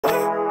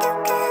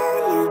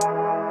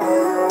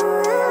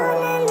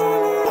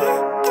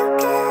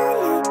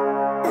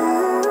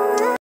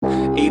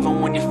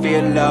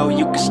feel low,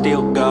 you can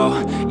still go.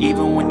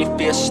 Even when you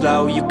feel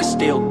slow, you can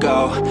still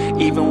go.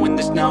 Even when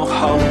there's no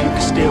hope, you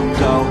can still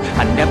go.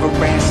 I never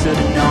answer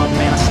to no,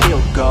 man, I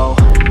still go.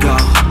 Go,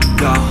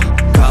 go,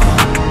 go,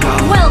 go.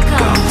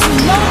 Welcome to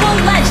Mobile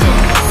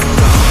Legends!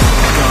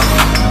 Go,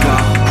 go,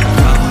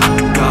 go,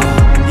 go,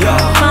 go.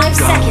 5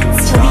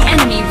 seconds till the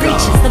enemy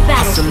reaches the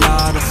battlefield.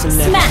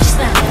 Smash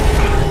them!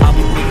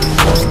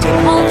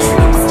 All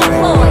troops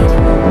deployed!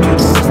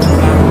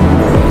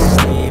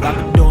 I've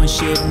been doing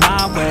shit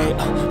my way,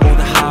 or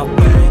the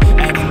highway,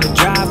 and in the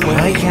driveway.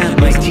 Why can't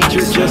my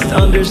teacher just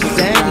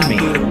understand me?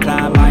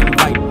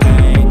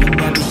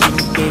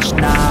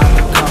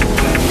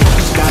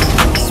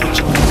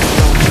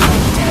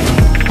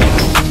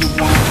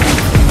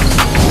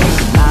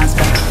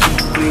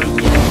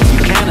 You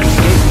can't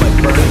escape my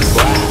burning blast.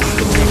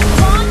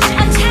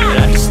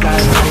 Launch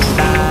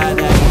attack!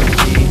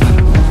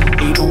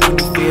 Even when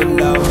you feel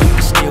low, you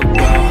can still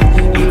go.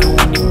 Even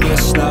when you feel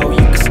slow, you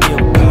can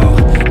still go.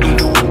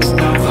 Even when there's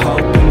no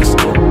hope, you can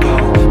still go.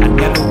 I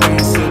never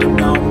answer to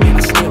no, man, I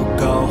still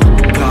go.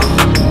 Go,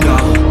 go,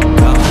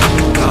 go,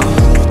 go,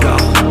 go,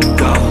 go,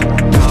 go,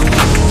 go,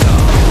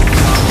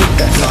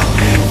 go.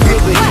 Feel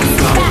the heat,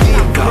 go,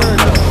 go,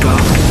 go,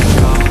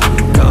 go,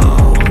 go, go,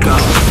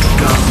 go,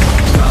 go,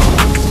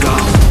 go,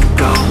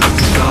 go,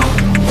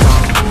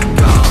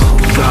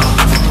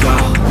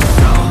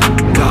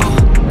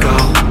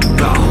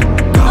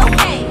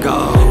 go.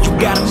 You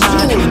got a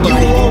mind, You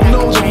won't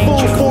know the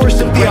full force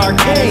of the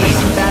arcade.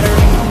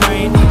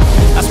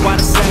 That's why I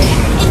say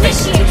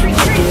Initiate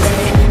retreat!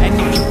 and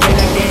if you play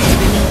that game,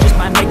 then you just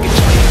might make a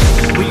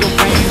change.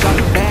 Rearrange all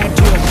the bad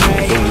to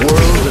okay. The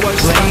world of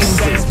flames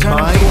is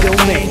my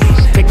domain.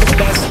 Take the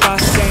best I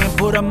say and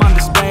put them on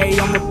display.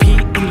 On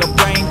repeat in your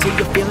brain till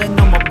you're feeling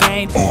no more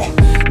pain.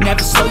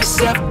 Never slow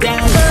yourself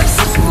down.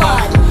 First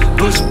blood!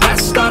 Push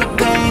past all the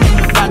pain and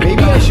you find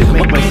Maybe I should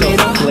make myself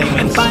a flame and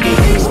and finally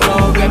skateboard.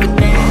 explore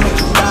everything that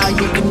you thought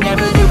you could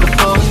never do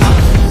before.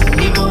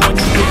 Even when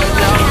you feel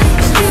low, you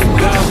can still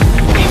go.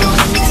 Even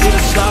when you feel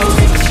slow,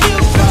 you can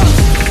still go.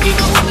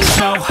 Even when there's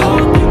no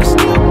hope, you can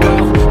still go.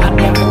 I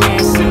never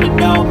answer to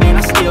no, man,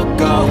 I still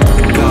go.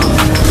 Go.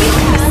 You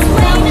have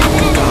slain an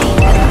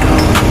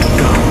enemy!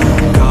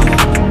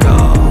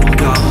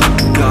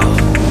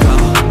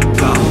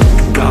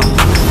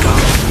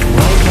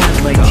 Why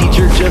can't my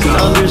teacher just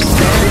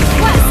understand me?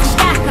 Request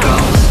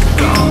backup!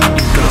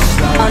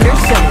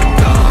 Understood.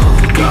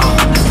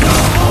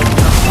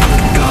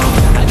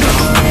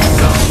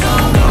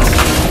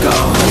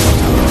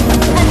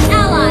 An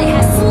ally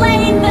has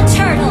slain the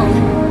turtle!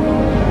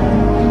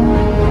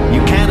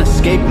 You can't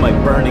escape my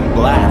burning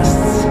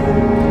blasts.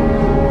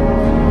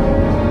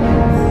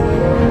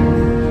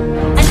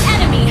 An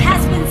enemy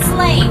has been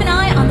slain! Keep an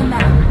eye on the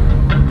map.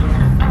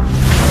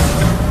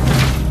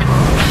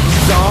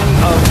 Song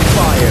of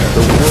fire.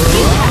 The You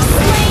world have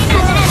slain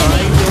an is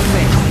my enemy!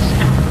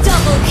 domain.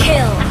 Double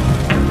kill!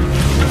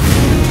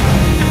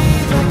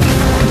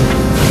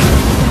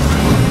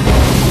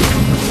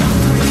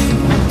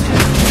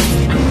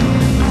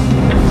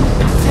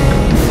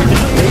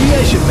 Maybe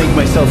I should make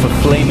myself a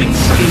flaming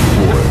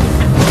skateboard.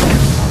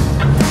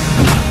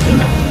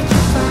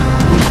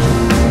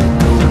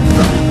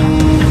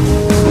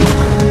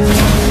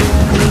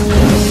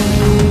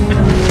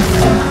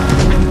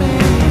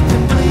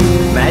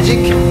 Magic?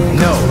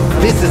 No,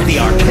 this is the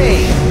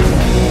arcade.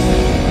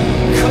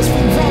 Cause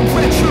we want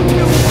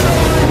retribution.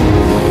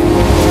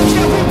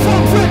 Yeah, we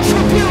want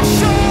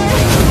retribution.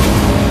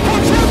 Oh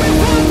yeah, we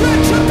want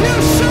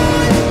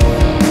retribution.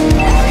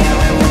 Oh yeah,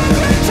 we want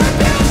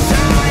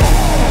retribution.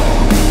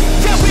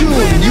 Yeah, we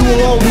Soon you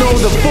will all know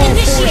the full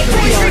force Initiate of the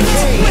retreat.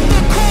 arcade. with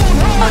the cold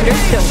heart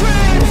Understood.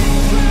 trend.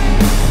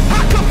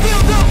 I can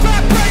feel the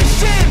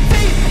vibration.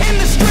 Feet in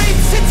the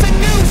streets, it's a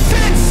new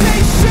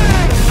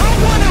sensation. I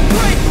wanna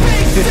break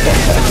faces.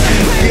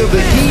 Feel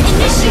the heat.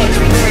 Initiate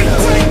retreat!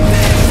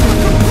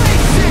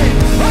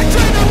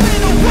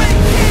 Adrenaline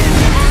awakened.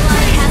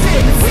 Ally has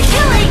been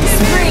killing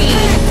spree!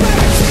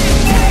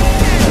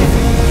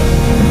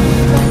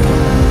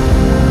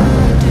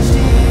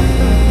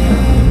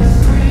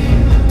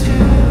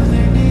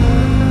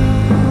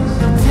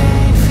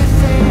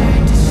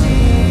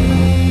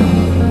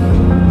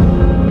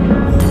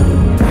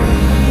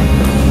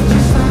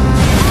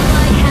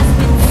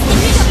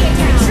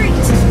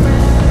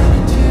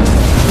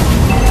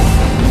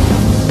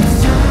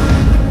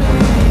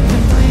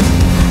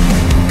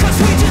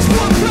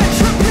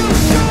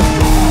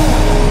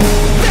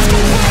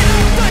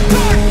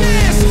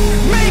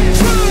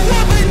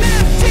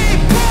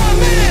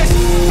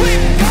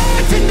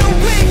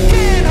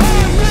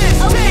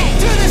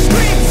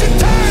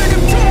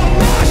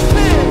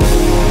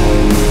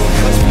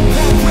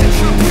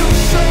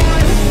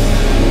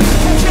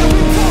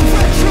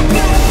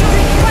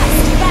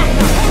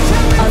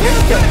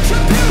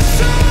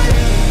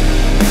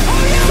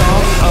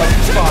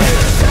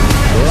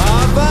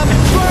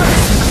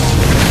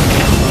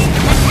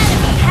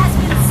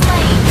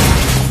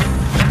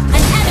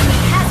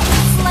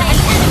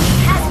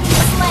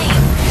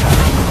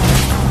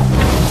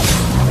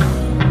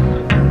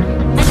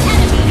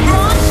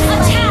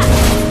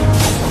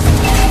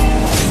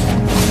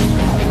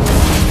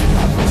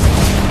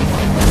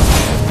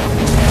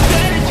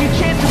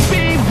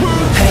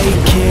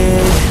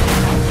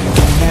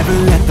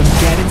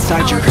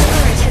 inside your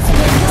head.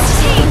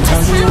 They'll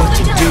tell you what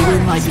to do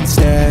in life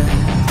instead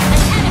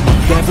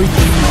of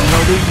everything you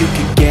know that you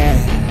could get.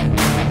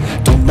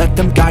 Don't let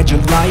them guide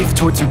your life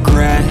towards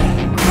regret.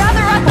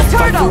 I'll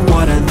fight for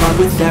what I love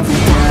with every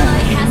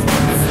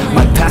breath.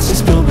 My past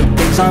is filled with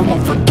things I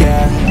won't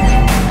forget.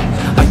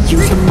 I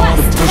use them all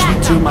to push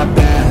me to my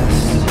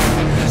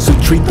best. So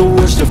treat the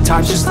worst of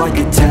times just like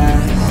a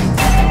test.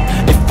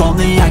 If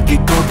only I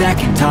could go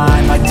back in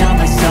time, I'd tell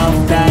myself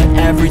that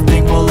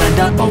everything will end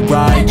up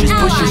alright. Just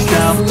push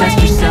yourself, test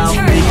yourself,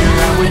 figure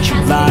out what you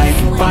like.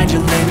 Find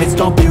your limits,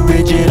 don't be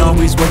rigid,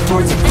 always work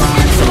towards a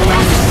climb.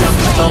 Surround yourself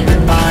with open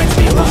minds,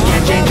 people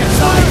can change your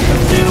life.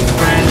 New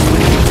friends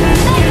with intent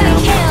can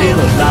help you feel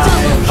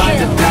alive. Find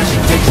a passion,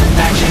 take some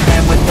action,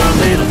 and with a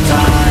little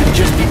time,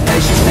 just be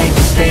patient, make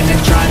a statement,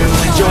 try to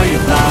enjoy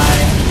your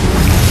life.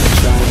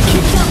 Try to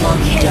keep them all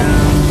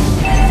down.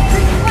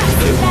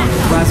 They wanna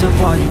rise up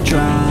while you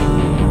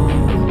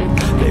drown.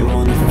 They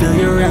wanna fill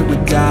your head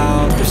with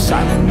doubt. They're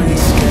silently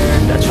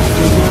scared that you'll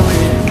figure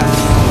it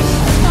out.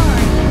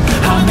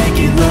 I'll make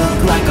it look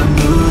like I'm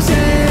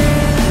losing.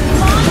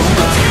 Won't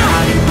bother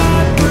hiding my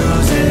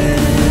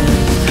bruises.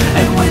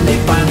 And when they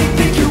finally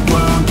think you're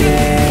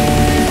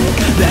wounded,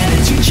 then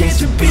it's your chance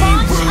to be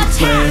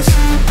ruthless.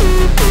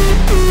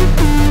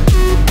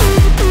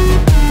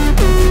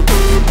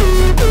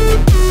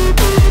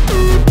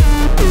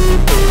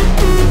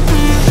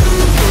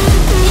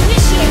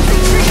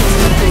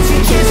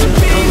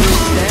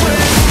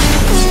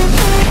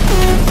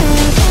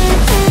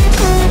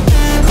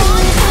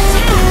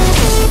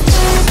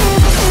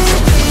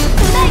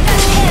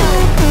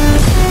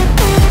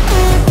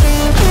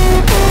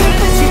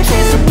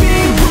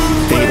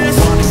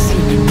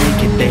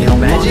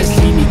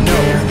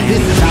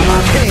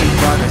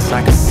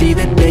 I can see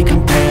that they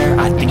compare.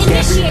 I think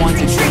everyone's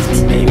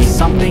against me, maybe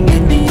something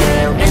in the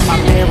air. Am I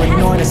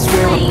paranoid? I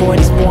swear a void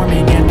is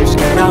forming and they're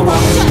scared. I walk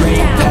a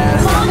straight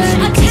path, how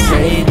many can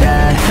say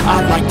that?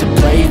 I like to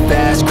play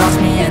fast, cross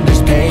me and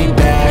there's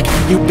payback.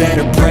 You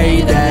better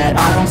pray that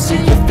I don't see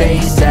your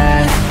face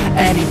at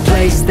any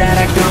place that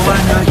I go. I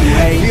know you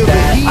hate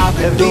that. I've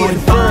been doing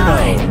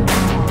fine,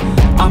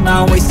 I'm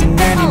not wasting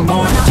any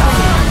more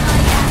time.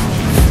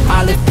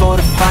 I live for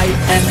the fight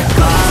and the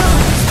climb.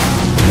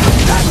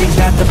 I think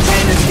that the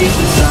pain that's deep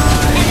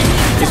inside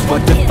is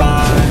what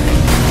defines.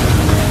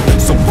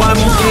 So I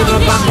won't give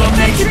up, I'm gonna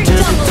make it to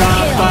the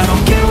top. I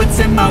don't care what's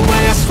in my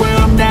way, I swear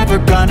I'm never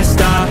gonna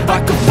stop.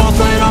 I could fall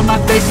flat on my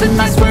face and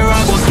I swear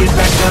I won't get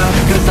back up.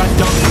 Cause I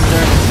don't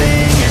deserve a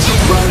thing and the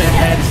road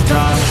ahead is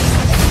tough.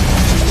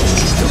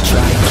 They'll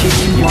try to keep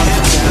you on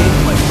the down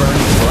like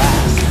burning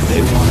glass.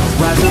 They wanna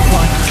rise up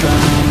while you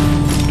drown.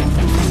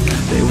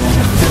 They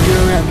wanna fill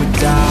your head with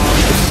doubt.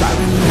 They're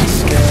silently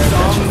scared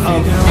that you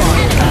figure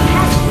it out.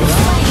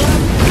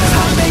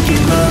 I'll make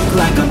it look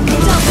like I'm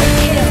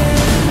losing.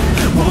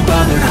 Won't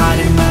bother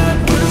hiding my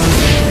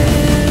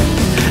bruises.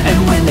 And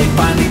when they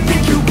finally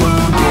think you're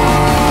wounded,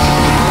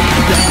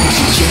 then it's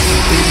your chance to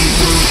be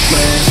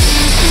ruthless.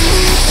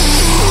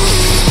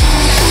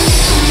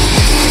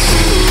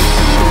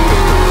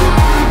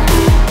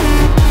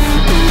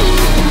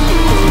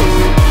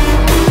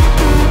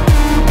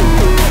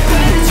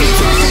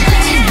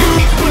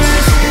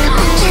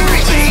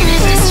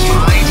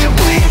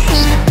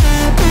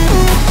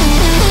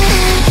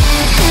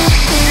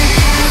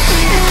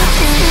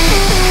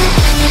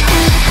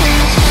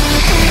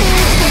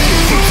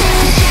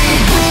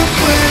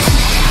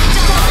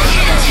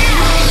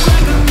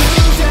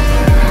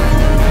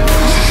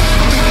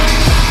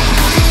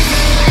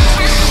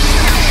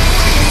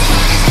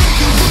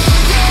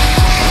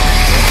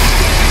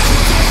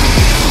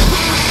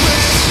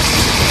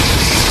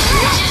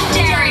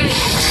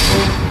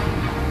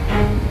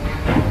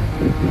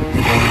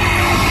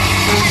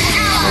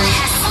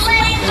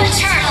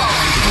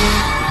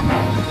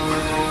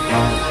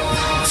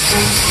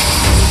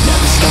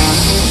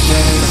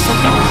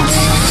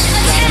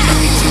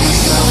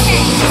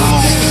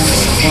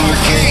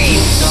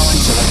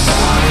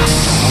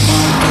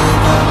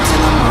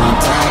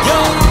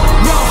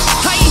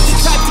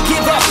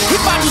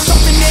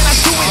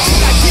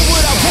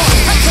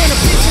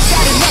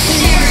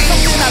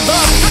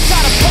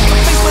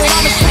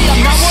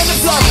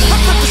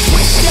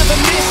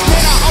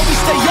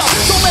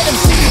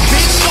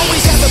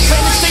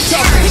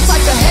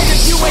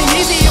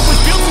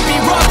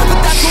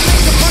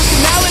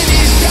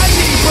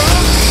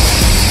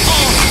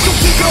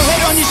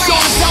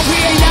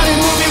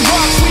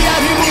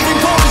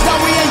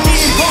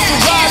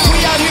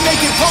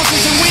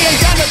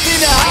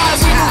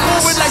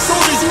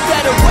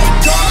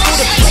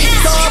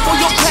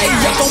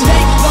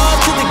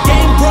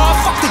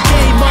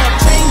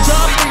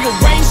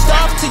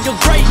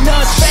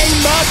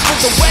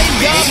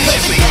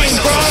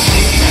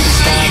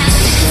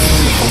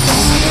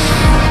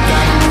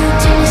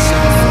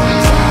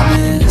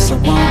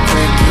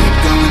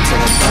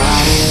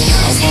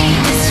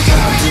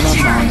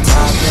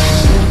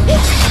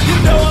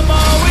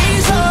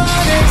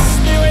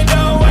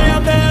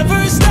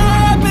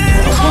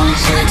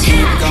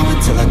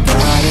 till I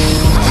got it.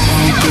 I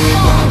won't give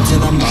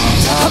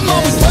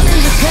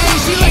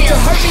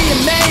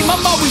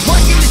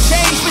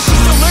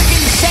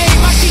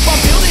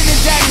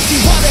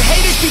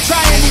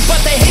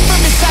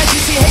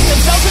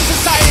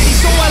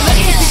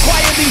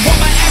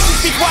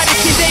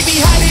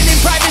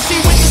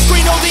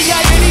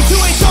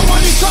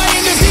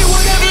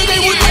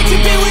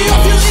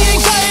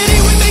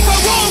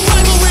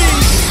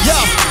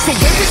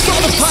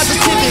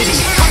positivity.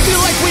 I feel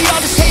like we all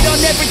just hate on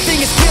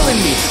everything, it's killing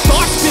me.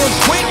 Thoughts build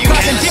quick,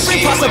 causing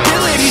different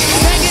possibilities.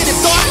 Negative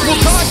thoughts will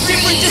cause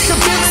different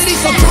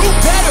disabilities. So do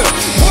better,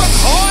 work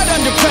hard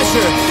under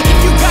pressure. If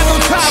you got no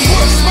time,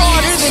 work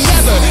smarter than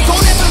ever.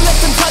 Don't ever let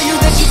them tell you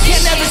that you can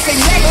never say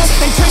never.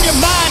 And turn your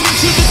mind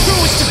into the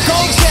truest to go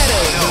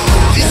getter.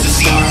 Never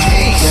stop,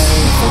 Destroy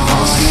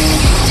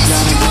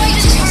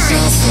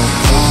the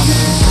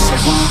turret. so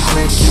one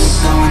quick, keep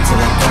going till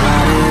I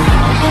got it. I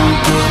won't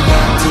give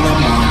up till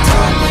I'm on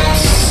top, yeah.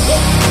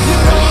 You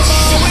know I'm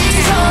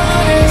always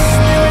honest,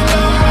 never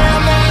know where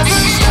I'm at. An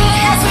enemy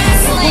has been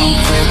slain.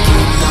 Quick,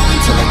 keep going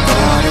till I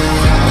got it. I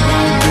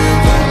won't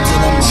give up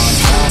till I'm on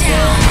top,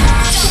 yeah.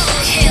 Double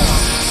kill.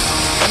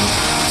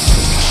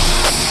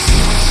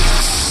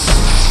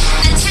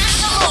 Attack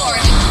the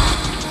Lord.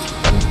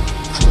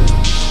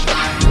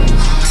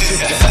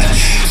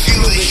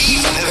 Feel the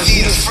heat of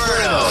the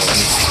inferno.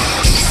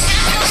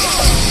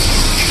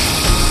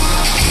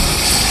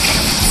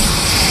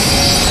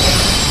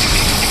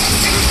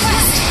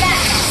 Request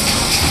backup.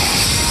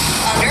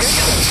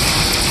 Understood.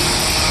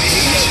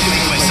 Maybe I should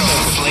make myself a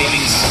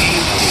flaming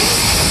skateboard.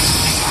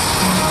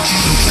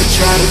 I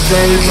try to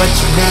play, but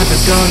you're never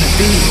gonna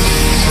be.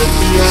 Look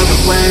the other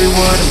way,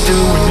 what I'm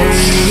doing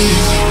ain't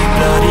easy.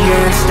 Bloody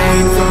air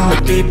stain from the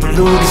people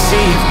who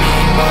deceive me.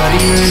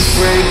 Body is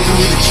break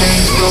through the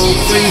chains, go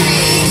free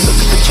me. Look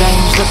at the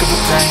change, look at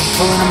the pain.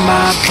 Pulling a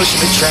mind,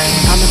 pushing the train.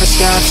 I'll never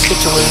stop, stick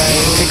to a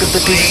lane. Pick up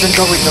the pieces and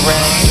go in the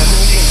rain.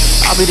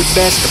 I'll be the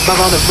best, above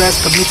all the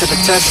rest, put me to the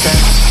test and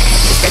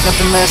expect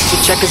nothing less,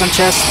 your checkers on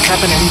chest,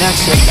 happening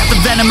next, yeah. Got the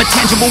venom, a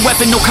tangible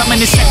weapon, no coming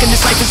in second.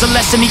 This life is a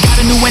lesson, he got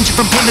a new engine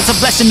from pain, it's a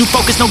blessing. New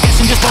focus, no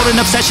guessing, just bold an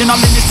obsession. All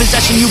in this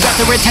possession, you got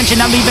their attention.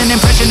 I leave an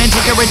impression and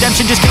take a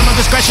redemption. Just kill no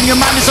discretion, your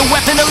mind is a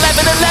weapon. 11,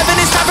 11,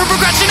 it's time for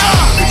progression.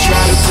 I try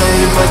to play,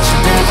 but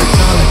you're never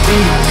gonna be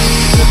me.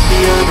 Look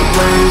the other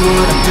way,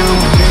 what I'm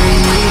doing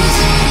ain't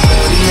easy.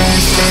 Bloody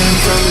hands stain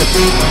from the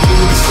people who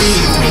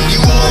deceive me.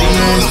 Bloody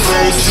hands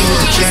break through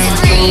the chains,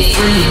 go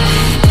free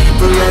me.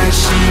 People like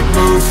sheep,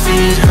 move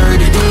feet,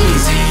 hurt it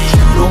easy.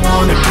 You don't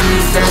wanna be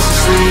fast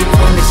asleep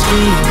when they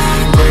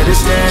scheming. Better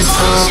stand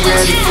tall,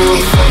 ready for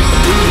a fight,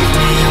 believe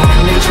me.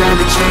 When they try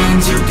to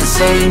change, you can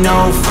say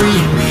no,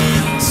 free me.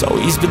 So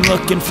he's been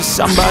looking for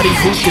somebody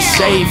who could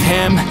save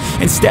him,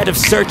 instead of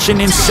searching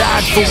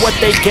inside for what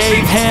they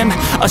gave him.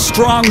 A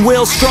strong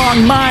will,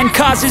 strong mind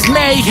causes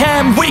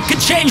mayhem. We could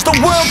change the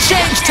world,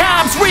 change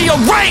times,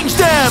 rearrange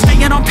them.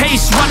 Staying on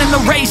pace, running the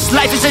race.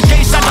 Life is a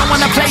chase, I don't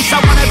want a place, I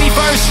wanna be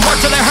first.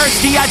 Work till it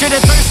hurts, dehydrated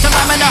thirst till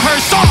I'm in a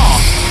hearse.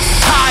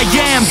 High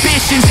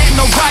ambitions in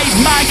the right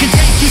mind can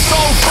take you so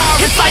far.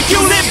 It's like you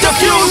lived a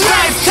few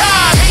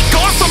lifetimes. Take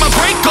off from a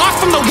break off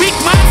from the weak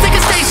minds. They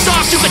can stay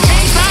soft, you can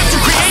change lives, you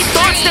create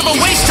thoughts, never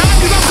waste time.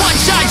 You got one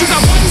shot, you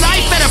got one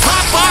life, better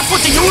pop off.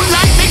 What do you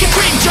like? Make a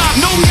dream job.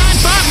 No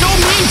 9-5, no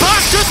mean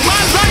boss, just my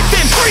life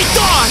and free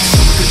thoughts.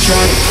 You try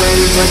to play,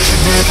 but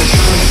you're never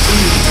gonna be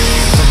me.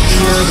 Look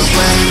the other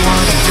way,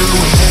 what I'm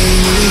doing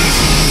ain't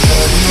easy.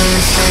 Bloody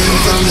hands stain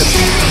from the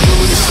people who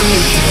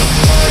deceive me.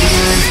 Bloody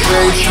hands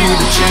break through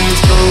the chains,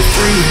 go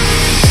free me.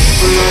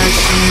 People like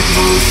sheep,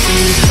 move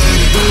feet,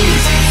 hurt it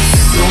easy.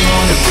 Don't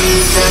wanna be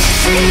fast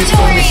asleep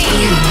when they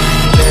scheme me.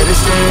 Better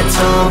stand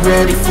tall,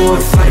 ready for a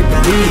fight,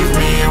 believe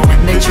me.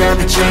 When they try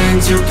to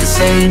change, you can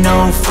say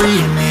no,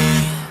 free me.